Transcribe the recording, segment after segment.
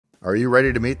Are you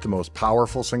ready to meet the most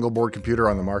powerful single board computer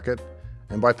on the market?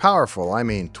 And by powerful, I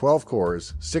mean 12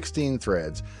 cores, 16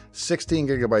 threads, 16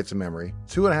 gigabytes of memory,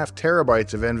 2.5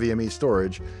 terabytes of NVMe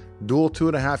storage, dual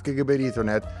 2.5 gigabit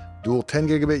Ethernet, dual 10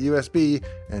 gigabit USB,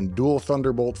 and dual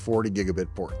Thunderbolt 40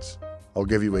 gigabit ports. I'll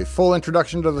give you a full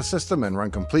introduction to the system and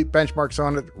run complete benchmarks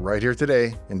on it right here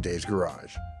today in Dave's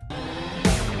Garage.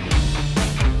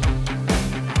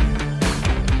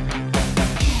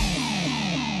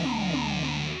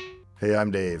 Hey,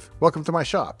 I'm Dave. Welcome to my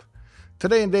shop.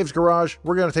 Today in Dave's Garage,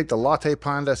 we're going to take the Latte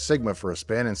Panda Sigma for a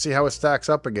spin and see how it stacks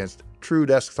up against true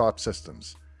desktop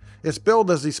systems. It's billed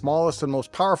as the smallest and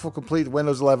most powerful complete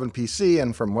Windows 11 PC,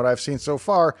 and from what I've seen so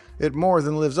far, it more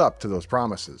than lives up to those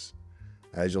promises.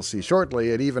 As you'll see shortly,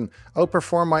 it even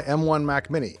outperformed my M1 Mac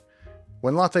Mini.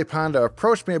 When Latte Panda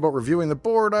approached me about reviewing the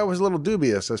board, I was a little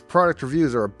dubious, as product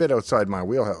reviews are a bit outside my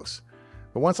wheelhouse.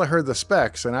 But once I heard the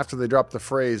specs, and after they dropped the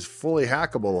phrase fully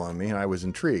hackable on me, I was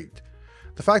intrigued.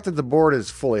 The fact that the board is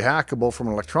fully hackable from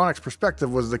an electronics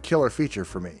perspective was the killer feature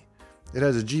for me. It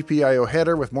has a GPIO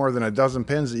header with more than a dozen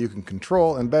pins that you can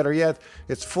control, and better yet,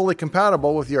 it's fully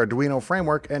compatible with the Arduino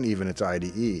framework and even its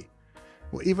IDE.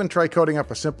 We'll even try coding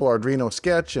up a simple Arduino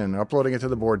sketch and uploading it to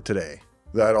the board today.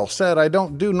 That all said, I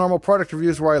don't do normal product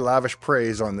reviews where I lavish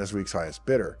praise on this week's highest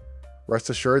bidder. Rest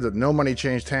assured that no money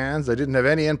changed hands, I didn't have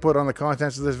any input on the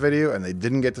contents of this video, and they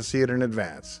didn't get to see it in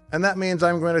advance. And that means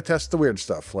I'm going to test the weird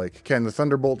stuff, like can the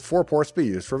Thunderbolt 4 ports be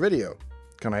used for video?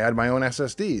 Can I add my own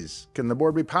SSDs? Can the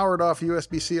board be powered off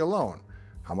USB-C alone?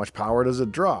 How much power does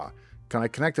it draw? Can I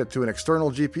connect it to an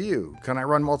external GPU? Can I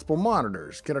run multiple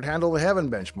monitors? Can it handle the Heaven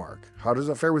benchmark? How does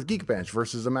it fare with Geekbench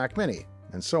versus a Mac Mini?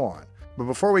 And so on. But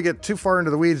before we get too far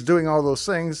into the weeds doing all those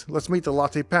things, let's meet the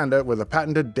Latte Panda with a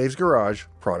patented Dave's Garage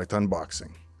product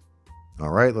unboxing.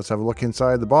 Alright, let's have a look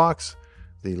inside the box.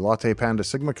 The Latte Panda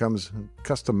Sigma comes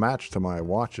custom matched to my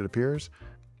watch, it appears.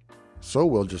 So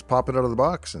we'll just pop it out of the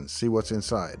box and see what's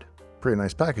inside. Pretty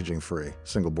nice packaging for a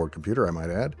single board computer, I might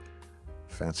add.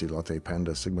 Fancy Latte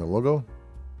Panda Sigma logo.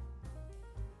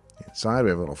 Inside we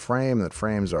have a little frame that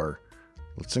frames our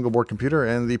single board computer,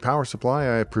 and the power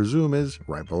supply, I presume, is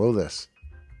right below this.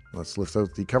 Let's lift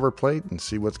out the cover plate and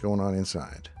see what's going on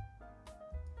inside.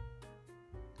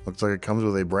 Looks like it comes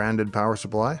with a branded power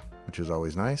supply, which is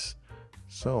always nice.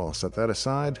 So I'll set that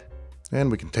aside, and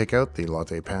we can take out the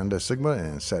Latte Panda Sigma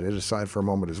and set it aside for a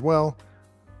moment as well.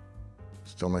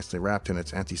 Still nicely wrapped in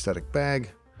its anti-static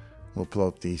bag. We'll pull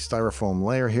out the styrofoam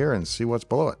layer here and see what's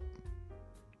below it.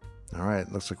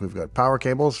 Alright, looks like we've got power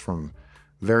cables from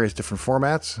various different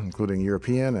formats, including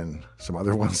European and some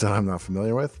other ones that I'm not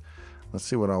familiar with. Let's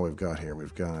see what all we've got here.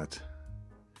 We've got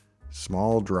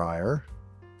small dryer,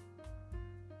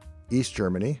 East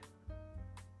Germany,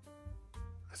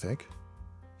 I think.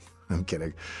 I'm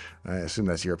kidding. I assume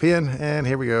that's European. And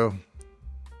here we go,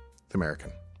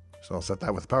 American. So I'll set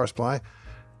that with the power supply.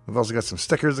 We've also got some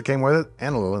stickers that came with it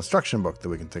and a little instruction book that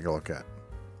we can take a look at.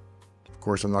 Of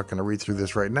course, I'm not going to read through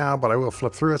this right now, but I will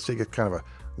flip through it so you get kind of a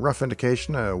rough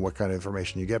indication of what kind of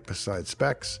information you get besides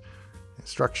specs,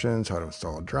 instructions, how to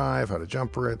install a drive, how to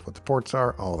jumper it, what the ports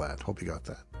are, all that. Hope you got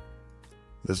that.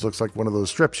 This looks like one of those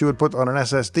strips you would put on an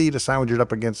SSD to sandwich it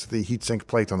up against the heatsink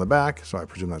plate on the back, so I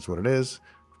presume that's what it is.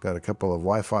 We've got a couple of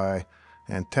Wi-Fi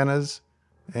antennas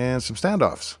and some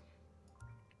standoffs.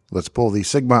 Let's pull the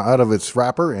Sigma out of its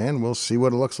wrapper and we'll see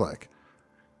what it looks like.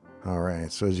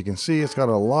 Alright, so as you can see, it's got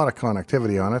a lot of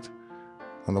connectivity on it.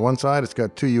 On the one side, it's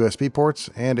got two USB ports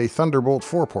and a Thunderbolt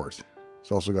 4 port.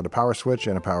 It's also got a power switch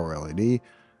and a power LED.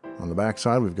 On the back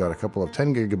side, we've got a couple of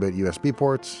 10 gigabit USB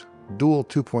ports, dual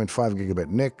 2.5 gigabit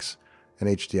NICs, an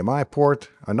HDMI port,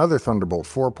 another Thunderbolt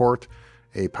 4 port,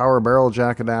 a power barrel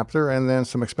jack adapter, and then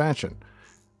some expansion.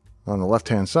 On the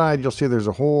left-hand side, you'll see there's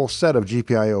a whole set of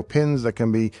GPIO pins that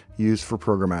can be used for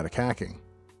programmatic hacking.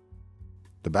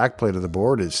 The back plate of the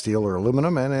board is steel or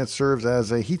aluminum, and it serves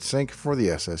as a heatsink for the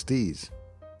SSDs.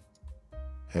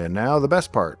 And now the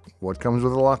best part. What comes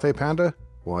with a Latte Panda?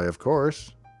 Why, of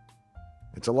course,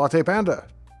 it's a Latte Panda,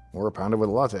 or a panda with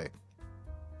a latte.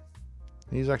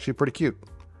 He's actually pretty cute.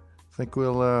 I think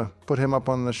we'll put him up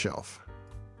on the shelf.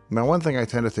 Now, one thing I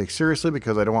tend to take seriously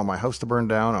because I don't want my house to burn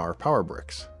down are power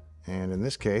bricks. And in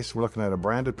this case, we're looking at a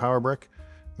branded power brick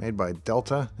made by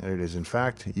Delta, and it is in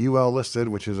fact UL listed,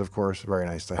 which is of course very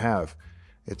nice to have.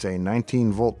 It's a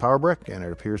 19 volt power brick, and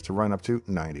it appears to run up to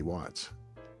 90 watts.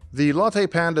 The Latte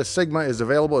Panda Sigma is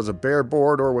available as a bare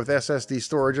board or with SSD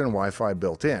storage and Wi-Fi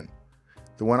built in.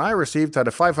 The one I received had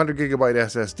a 500 gigabyte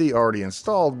SSD already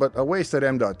installed, but a wasted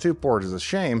M.2 port is a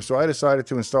shame, so I decided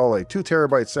to install a 2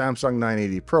 terabyte Samsung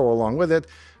 980 Pro along with it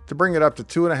to bring it up to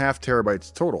 2.5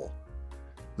 terabytes total.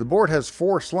 The board has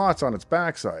 4 slots on its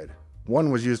backside.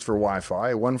 One was used for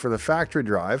Wi-Fi, one for the factory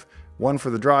drive, one for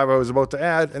the drive I was about to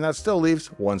add, and that still leaves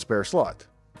 1 spare slot.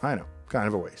 I know, kind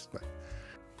of a waste, but...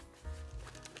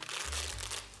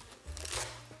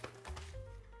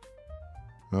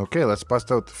 Okay, let's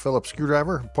bust out the Phillips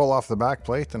screwdriver, pull off the back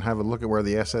plate, and have a look at where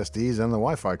the SSDs and the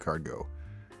Wi-Fi card go.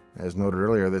 As noted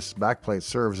earlier, this back plate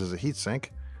serves as a heatsink,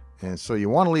 and so you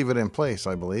want to leave it in place,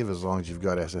 I believe, as long as you've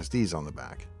got SSDs on the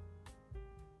back.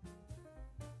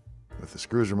 With the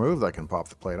screws removed, I can pop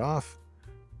the plate off.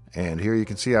 And here you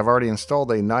can see I've already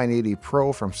installed a 980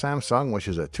 Pro from Samsung, which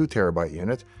is a 2TB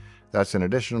unit. That's in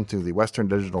addition to the Western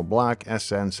Digital Black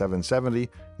SN770,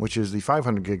 which is the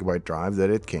 500GB drive that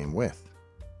it came with.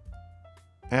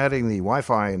 Adding the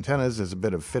Wi-Fi antennas is a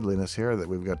bit of fiddliness here that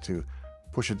we've got to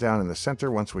push it down in the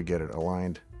center once we get it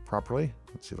aligned properly.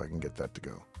 Let's see if I can get that to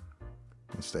go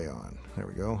and stay on. There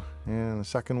we go. And the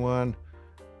second one,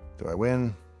 do I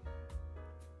win?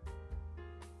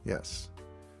 Yes.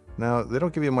 Now, they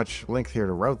don't give you much length here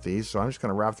to route these, so I'm just going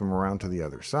to wrap them around to the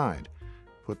other side.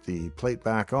 Put the plate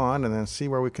back on and then see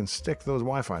where we can stick those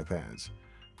Wi-Fi pads.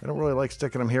 I don't really like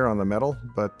sticking them here on the metal,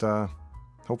 but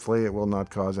hopefully it will not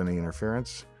cause any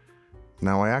interference.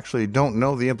 Now, I actually don't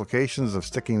know the implications of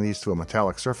sticking these to a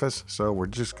metallic surface, so we're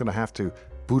just going to have to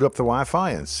boot up the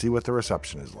Wi-Fi and see what the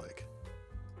reception is like.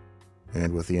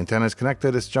 And with the antennas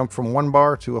connected, it's jumped from 1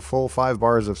 bar to a full 5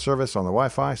 bars of service on the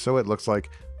Wi-Fi, so it looks like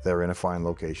they're in a fine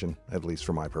location, at least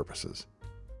for my purposes.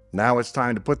 Now it's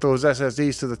time to put those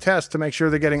SSDs to the test to make sure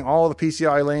they're getting all the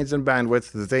PCI lanes and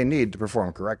bandwidth that they need to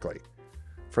perform correctly.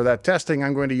 For that testing,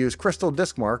 I'm going to use Crystal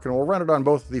Disk Mark, and we'll run it on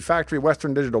both the factory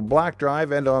Western Digital Black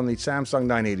drive and on the Samsung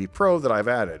 980 Pro that I've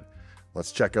added.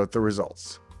 Let's check out the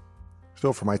results.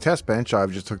 So for my test bench,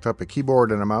 I've just hooked up a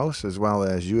keyboard and a mouse, as well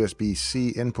as USB-C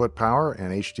input power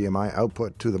and HDMI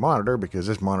output to the monitor, because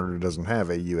this monitor doesn't have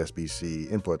a USB-C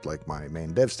input like my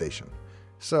main dev station.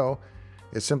 So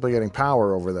it's simply getting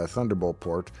power over that Thunderbolt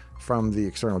port from the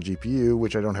external GPU,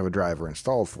 which I don't have a driver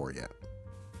installed for yet.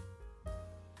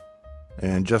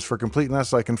 And just for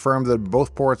completeness, I confirmed that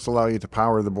both ports allow you to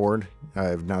power the board.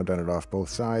 I've now done it off both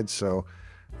sides, so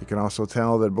you can also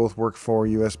tell that both work for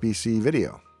USB-C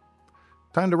video.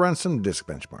 Time to run some disk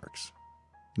benchmarks.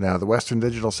 Now, the Western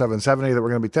Digital 770 that we're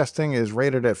going to be testing is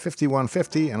rated at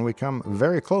 5150, and we come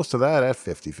very close to that at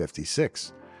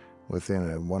 5056,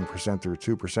 within a 1% or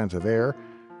 2% of error.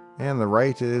 And the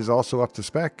write is also up to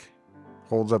spec.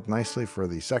 Holds up nicely for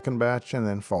the second batch and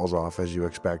then falls off as you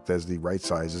expect as the write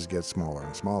sizes get smaller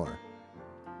and smaller.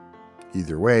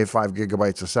 Either way, 5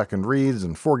 GB a second reads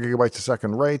and 4 GB a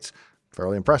second writes.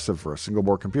 Fairly impressive for a single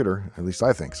board computer, at least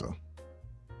I think so.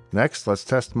 Next, let's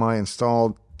test my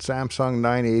installed Samsung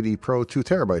 980 Pro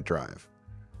 2TB drive.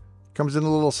 Comes in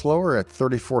a little slower at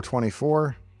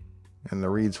 3424, and the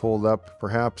reads hold up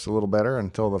perhaps a little better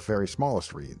until the very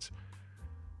smallest reads.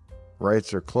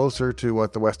 Writes are closer to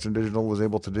what the Western Digital was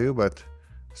able to do, but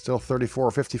still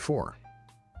 3454.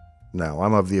 Now,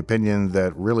 I'm of the opinion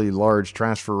that really large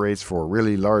transfer rates for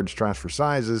really large transfer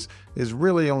sizes is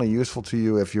really only useful to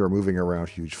you if you're moving around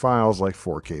huge files like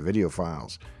 4K video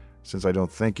files. Since I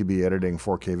don't think you'd be editing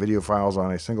 4K video files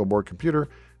on a single board computer,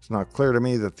 it's not clear to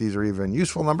me that these are even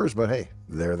useful numbers, but hey,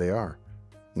 there they are.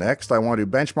 Next, I want to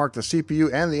benchmark the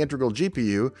CPU and the integral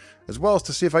GPU, as well as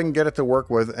to see if I can get it to work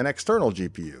with an external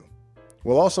GPU.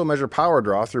 We'll also measure power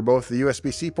draw through both the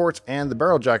USB-C ports and the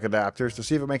barrel jack adapters to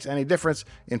see if it makes any difference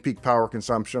in peak power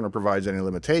consumption or provides any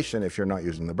limitation if you're not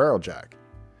using the barrel jack.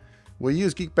 We'll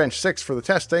use Geekbench 6 for the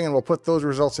testing, and we'll put those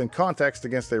results in context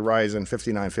against a Ryzen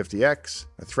 5950X,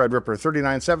 a Threadripper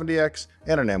 3970X,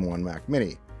 and an M1 Mac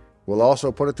Mini. We'll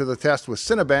also put it to the test with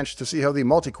Cinebench to see how the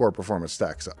multi-core performance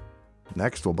stacks up.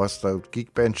 Next, we'll bust out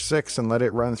Geekbench 6 and let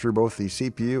it run through both the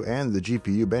CPU and the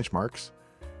GPU benchmarks.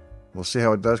 We'll see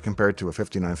how it does compared to a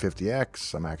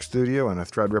 5950X, a Mac Studio, and a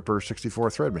Threadripper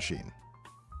 64-thread machine.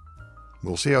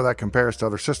 We'll see how that compares to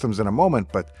other systems in a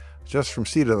moment, but just from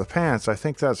seat of the pants, I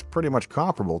think that's pretty much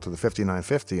comparable to the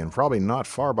 5950 and probably not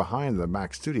far behind the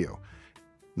Mac Studio.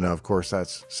 Now, of course,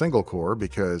 that's single core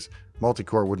because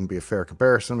multi-core wouldn't be a fair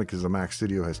comparison because the Mac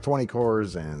Studio has 20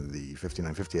 cores and the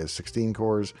 5950 has 16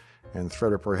 cores and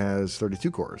Threadripper has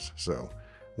 32 cores. So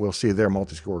we'll see their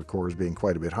multi-core cores being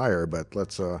quite a bit higher, but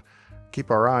let's keep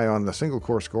our eye on the single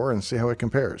core score and see how it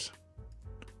compares.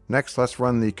 Next, let's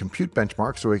run the compute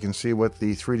benchmark so we can see what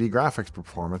the 3D graphics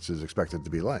performance is expected to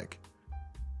be like.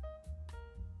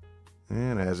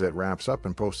 And as it wraps up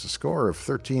and posts a score of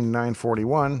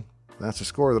 13,941, that's a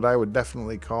score that I would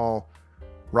definitely call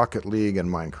Rocket League and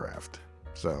Minecraft.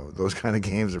 So those kind of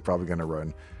games are probably going to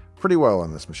run pretty well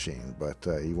on this machine, but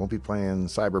you won't be playing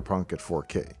Cyberpunk at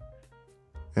 4K.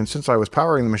 And since I was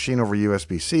powering the machine over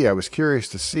USB-C, I was curious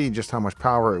to see just how much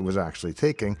power it was actually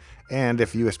taking, and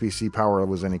if USB-C power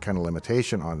was any kind of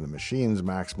limitation on the machine's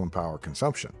maximum power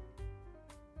consumption.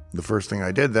 The first thing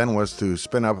I did then was to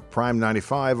spin up Prime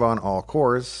 95 on all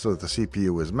cores so that the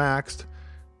CPU was maxed,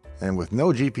 and with no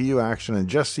GPU action and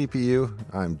just CPU,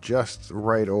 I'm just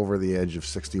right over the edge of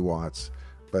 60 watts,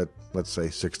 but let's say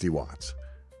 60 watts.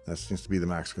 That seems to be the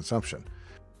max consumption.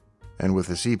 And with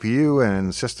the CPU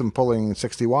and system pulling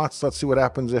 60 watts, let's see what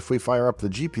happens if we fire up the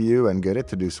GPU and get it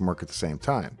to do some work at the same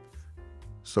time.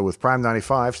 So with Prime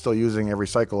 95 still using every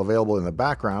cycle available in the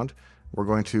background, we're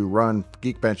going to run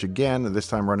Geekbench again, this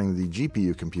time running the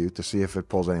GPU compute to see if it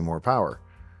pulls any more power.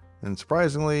 And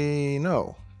surprisingly,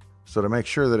 no. So to make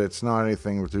sure that it's not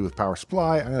anything to do with power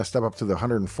supply, I'm going to step up to the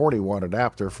 140 watt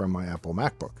adapter from my Apple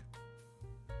MacBook.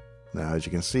 Now, as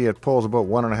you can see, it pulls about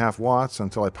 1.5 watts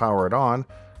until I power it on.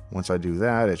 Once I do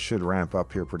that, it should ramp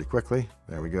up here pretty quickly.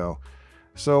 There we go.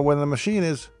 So when the machine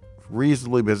is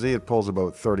reasonably busy, it pulls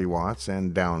about 30 watts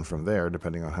and down from there,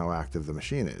 depending on how active the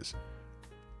machine is.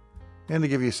 And to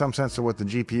give you some sense of what the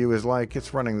GPU is like,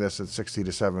 it's running this at 60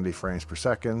 to 70 frames per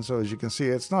second. So as you can see,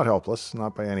 it's not helpless,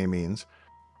 not by any means.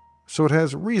 So it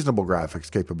has reasonable graphics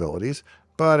capabilities,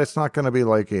 but it's not going to be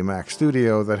like a Mac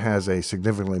Studio that has a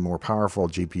significantly more powerful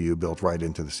GPU built right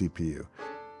into the CPU.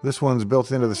 This one's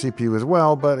built into the CPU as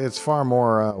well, but it's far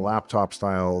more laptop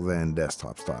style than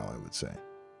desktop style, I would say.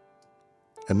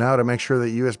 And now to make sure that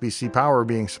USB-C power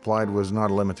being supplied was not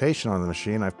a limitation on the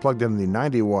machine, I've plugged in the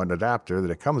 90 watt adapter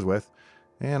that it comes with,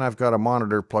 and I've got a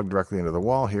monitor plugged directly into the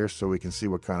wall here so we can see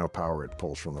what kind of power it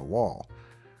pulls from the wall.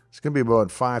 It's going to be about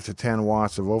 5 to 10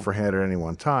 watts of overhead at any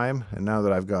one time, and now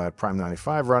that I've got Prime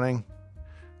 95 running,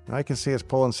 I can see it's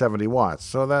pulling 70 watts,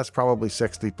 so that's probably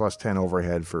 60 plus 10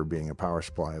 overhead for being a power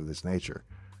supply of this nature.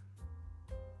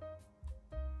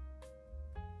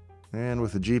 And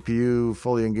with the GPU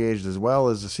fully engaged as well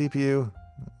as the CPU,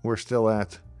 we're still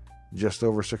at just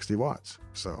over 60 watts,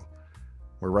 so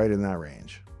we're right in that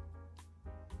range.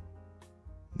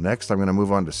 Next, I'm going to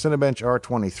move on to Cinebench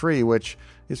R23, which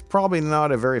is probably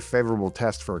not a very favorable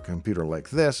test for a computer like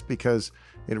this because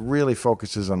it really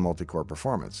focuses on multi-core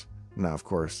performance. Now, of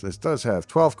course, this does have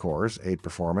 12 cores, 8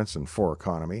 performance and 4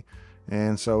 economy,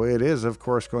 and so it is, of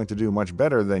course, going to do much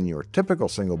better than your typical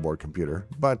single-board computer,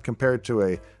 but compared to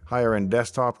a higher-end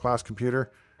desktop-class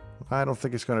computer, I don't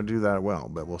think it's going to do that well,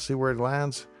 but we'll see where it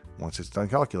lands once it's done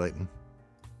calculating.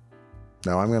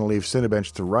 Now, I'm going to leave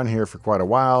Cinebench to run here for quite a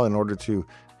while in order to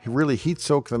really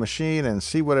heat-soak the machine and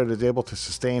see what it is able to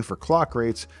sustain for clock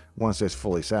rates once it's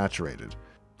fully saturated.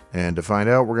 And to find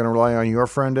out, we're going to rely on your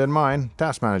friend and mine,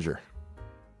 Task Manager.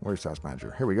 Where's Task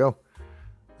Manager? Here we go.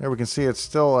 There we can see it's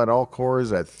still at all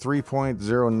cores at 3.09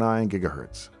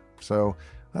 gigahertz. So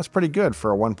that's pretty good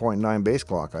for a 1.9 base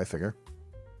clock, I figure.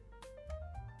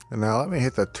 And now let me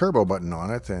hit the turbo button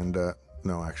on it. And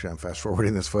no, actually, I'm fast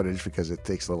forwarding this footage because it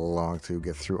takes a little long to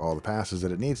get through all the passes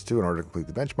that it needs to in order to complete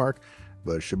the benchmark.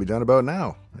 But it should be done about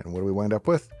now. And what do we wind up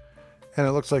with? And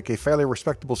it looks like a fairly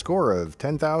respectable score of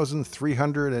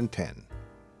 10,310.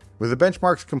 With the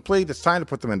benchmarks complete, it's time to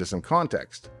put them into some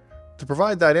context. To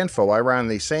provide that info, I ran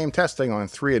the same testing on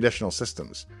 3 additional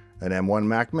systems, an M1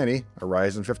 Mac Mini, a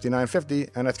Ryzen 5950,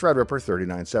 and a Threadripper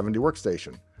 3970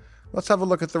 workstation. Let's have a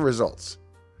look at the results.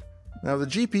 Now, the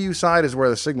GPU side is where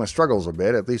the Sigma struggles a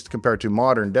bit, at least compared to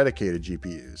modern dedicated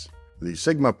GPUs. The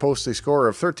Sigma posts a score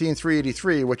of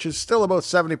 13,383, which is still about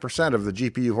 70% of the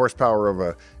GPU horsepower of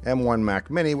a M1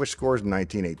 Mac Mini, which scores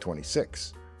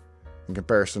 19,826. In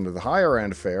comparison to the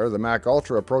higher-end fare, the Mac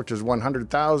Ultra approaches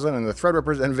 100,000, and the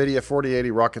Threadripper's NVIDIA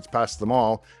 4080 rockets past them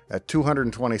all at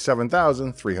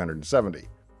 227,370.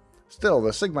 Still,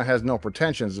 the Sigma has no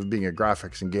pretensions of being a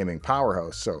graphics and gaming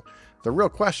powerhouse, so the real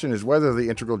question is whether the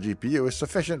integral GPU is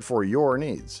sufficient for your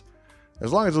needs.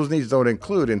 As long as those needs don't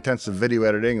include intensive video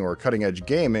editing or cutting-edge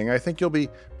gaming, I think you'll be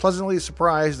pleasantly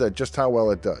surprised at just how well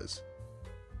it does.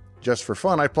 Just for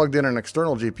fun, I plugged in an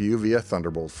external GPU via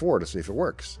Thunderbolt 4 to see if it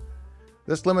works.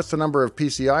 This limits the number of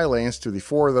PCI lanes to the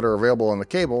 4 that are available on the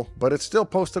cable, but it still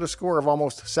posted a score of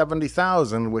almost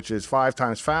 70,000, which is 5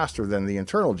 times faster than the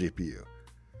internal GPU.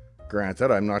 Granted,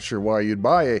 I'm not sure why you'd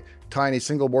buy a tiny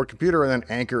single-board computer and then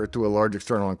anchor it to a large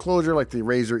external enclosure like the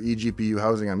Razer eGPU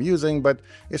housing I'm using, but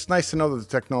it's nice to know that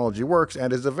the technology works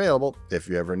and is available if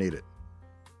you ever need it.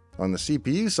 On the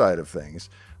CPU side of things,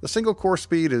 the single-core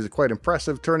speed is quite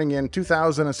impressive, turning in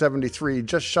 2,073,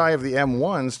 just shy of the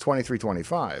M1's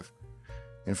 2325.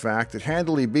 In fact, it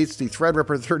handily beats the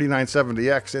Threadripper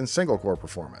 3970X in single-core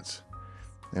performance.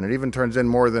 And it even turns in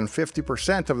more than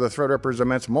 50% of the Threadripper's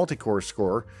immense multi-core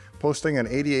score, posting an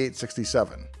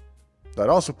 8867. That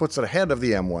also puts it ahead of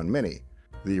the M1 Mini.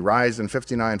 The Ryzen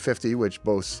 5950, which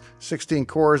boasts 16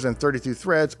 cores and 32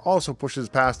 threads, also pushes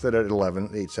past it at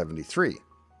 11,873.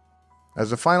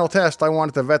 As a final test, I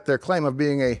wanted to vet their claim of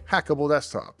being a hackable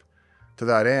desktop. To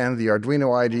that end, the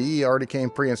Arduino IDE already came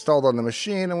pre-installed on the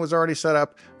machine and was already set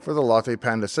up for the Latte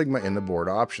Panda Sigma in the board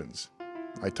options.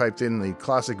 I typed in the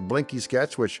classic Blinky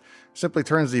sketch, which simply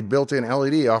turns the built-in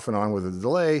LED off and on with a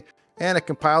delay, and it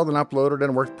compiled and uploaded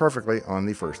and worked perfectly on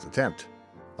the first attempt.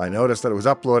 I noticed that it was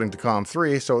uploading to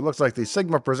COM3, so it looks like the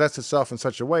Sigma presents itself in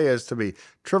such a way as to be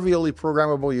trivially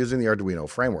programmable using the Arduino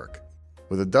framework.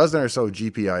 With a dozen or so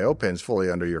GPIO pins fully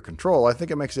under your control, I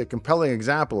think it makes a compelling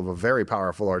example of a very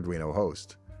powerful Arduino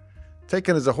host.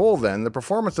 Taken as a whole then, the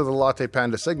performance of the Latte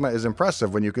Panda Sigma is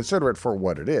impressive when you consider it for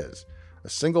what it is. A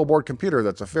single board computer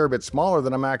that's a fair bit smaller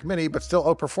than a Mac Mini but still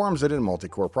outperforms it in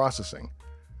multi-core processing.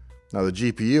 Now the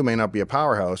GPU may not be a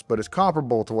powerhouse, but it's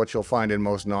comparable to what you'll find in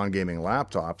most non-gaming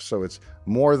laptops, so it's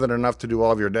more than enough to do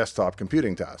all of your desktop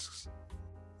computing tasks.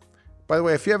 By the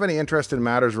way, if you have any interest in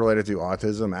matters related to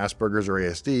autism, Asperger's, or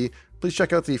ASD, please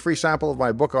check out the free sample of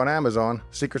my book on Amazon,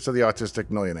 Secrets of the Autistic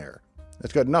Millionaire.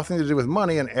 It's got nothing to do with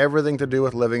money and everything to do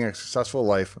with living a successful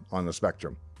life on the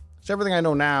spectrum. It's everything I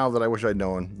know now that I wish I'd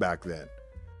known back then.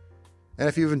 And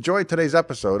if you've enjoyed today's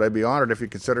episode, I'd be honored if you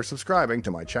consider subscribing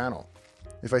to my channel.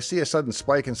 If I see a sudden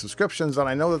spike in subscriptions, then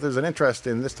I know that there's an interest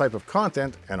in this type of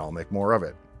content, and I'll make more of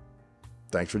it.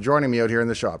 Thanks for joining me out here in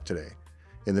the shop today.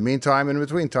 In the meantime and in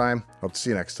between time, hope to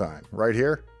see you next time, right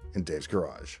here in Dave's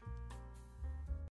Garage.